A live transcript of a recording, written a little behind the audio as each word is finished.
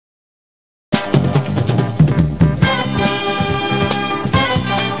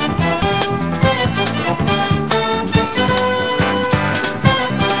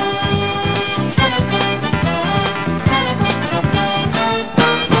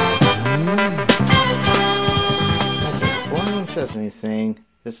anything,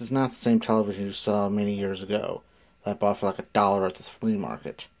 this is not the same television you saw many years ago that I bought for like $1 at the flea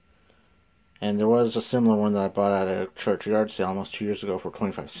market. And there was a similar one that I bought at a church yard sale almost 2 years ago for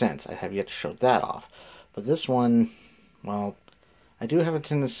 25 cents. I have yet to show that off. But this one, well, I do have a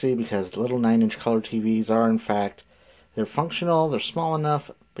tendency, because little 9-inch color TVs are, in fact, they're functional, they're small enough,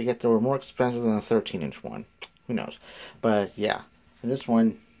 but yet they were more expensive than a 13-inch one. Who knows? But yeah, and this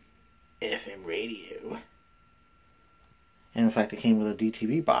one, FM radio. And in fact, it came with a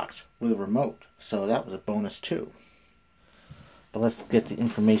DTV box with a remote, so that was a bonus too. But let's get the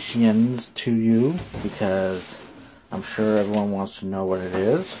informations to you, because I'm sure everyone wants to know what it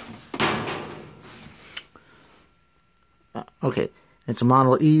is. Okay, it's a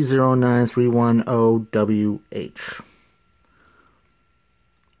model E09310WH.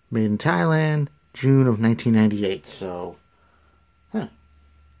 Made in Thailand, June of 1998, so... I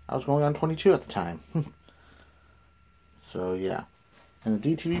was going on 22 at the time. So, yeah. And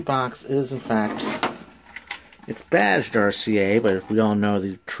the DTV box is, in fact... It's badged RCA, but we all know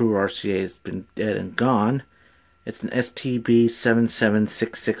the true RCA has been dead and gone. It's an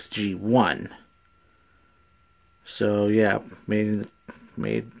STB7766G1. So, yeah, made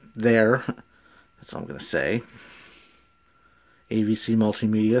there. That's all I'm going to say. AVC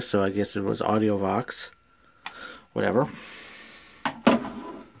Multimedia, so I guess it was AudioVox. Whatever.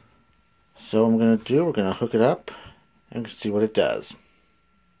 So what I'm going to do, we're going to hook it up and see what it does.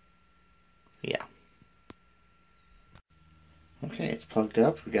 Yeah. Okay, it's plugged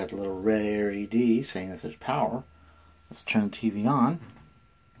up. We got the little red LED saying that there's power. Let's turn the TV on.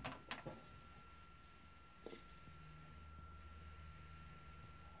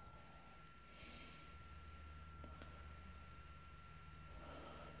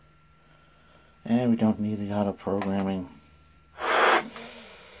 And we don't need the auto programming.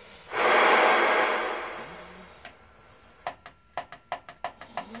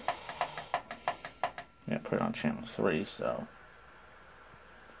 Yeah, put it on channel 3, so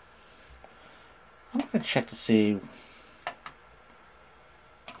I'm going to check to see.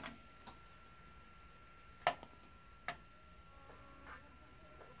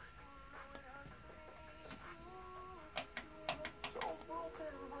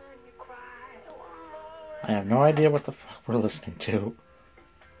 I have no idea what the fuck we're listening to.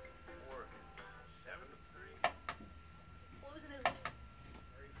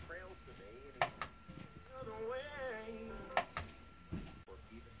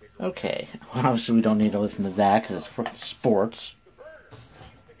 Okay, well, obviously we don't need to listen to that because it's freaking sports.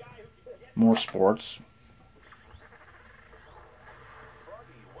 More sports.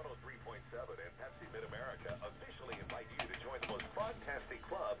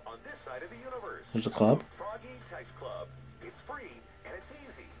 There's a club. Froggy Text Club. It's free and it's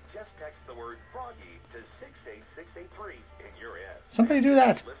easy. Just text the word Froggy to 68683 and you're in. Somebody do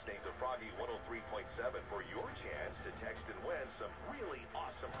that. Listening to Froggy 103.7 for your chance to text and win some really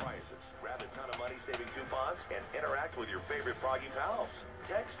awesome prizes. Grab a ton of money-saving coupons and interact with your favorite Froggy pals.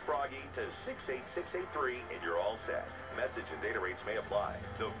 Text Froggy to 68683 and you're all set. Message and data rates may apply.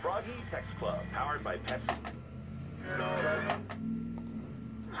 The Froggy Text Club, powered by Pepsi.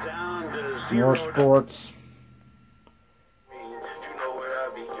 More sports.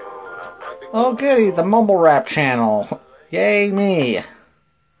 Oh goody, the mumble rap channel. Yay me.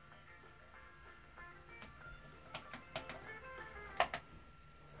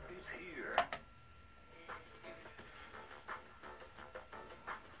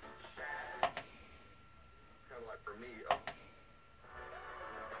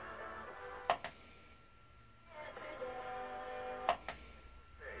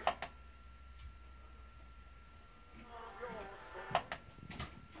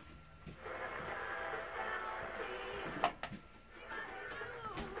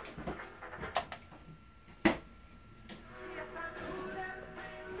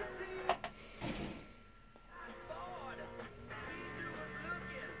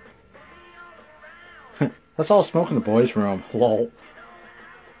 Let's all smoke in the boys' room. Lol.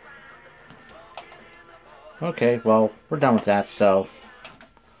 Okay, well, we're done with that, so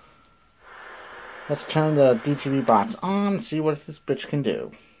let's turn the DTV box on and see what this bitch can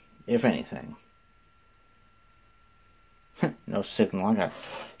do, if anything. No signal.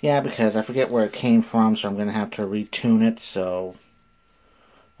 Yeah, because I forget where it came from, so I'm gonna have to retune it. So,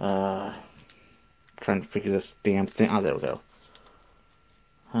 trying to figure this damn thing. Oh, there we go.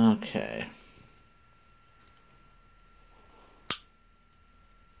 Okay.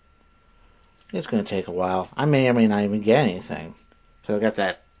 It's going to take a while. I may or may not even get anything. Because I got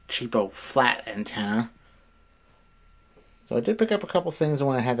that cheapo flat antenna. So I did pick up a couple things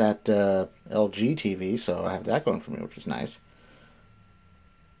when I had that LG TV. So I have that going for me, which is nice.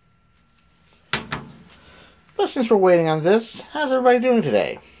 So since we're waiting on this, how's everybody doing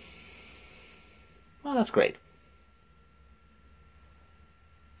today? Well, that's great.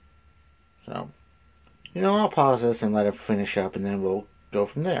 So, I'll pause this and let it finish up, and then we'll go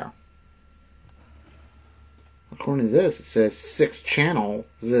from there. According to this, it says 6 channels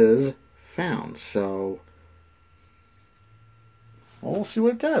found, so we'll see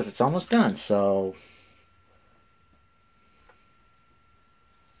what it does. It's almost done, so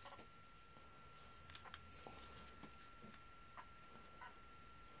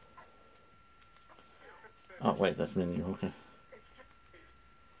oh wait, that's menu, okay.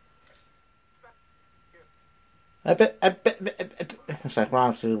 It's like we're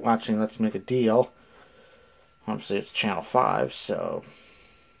obviously watching Let's Make a Deal. Obviously it's channel 5, so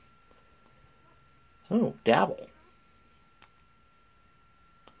oh, dabble.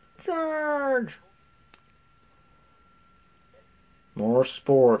 Charge! More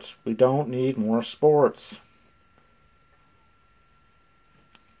sports. We don't need more sports.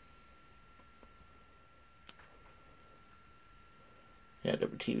 Yeah,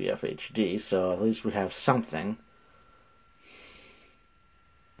 WTV FHD, so at least we have something.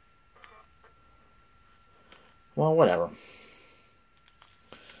 Well, whatever.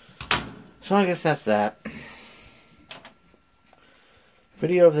 So I guess that's that.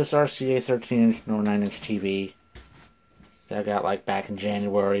 Video of this RCA 13-inch or 9-inch TV that I got like back in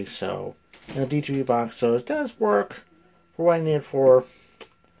January, so in a DTV box, so it does work for what I need it for.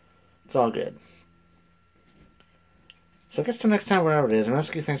 It's all good. So I guess till next time, whatever it is, and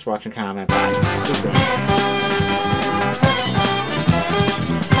Eskie, thanks for watching, comment, bye.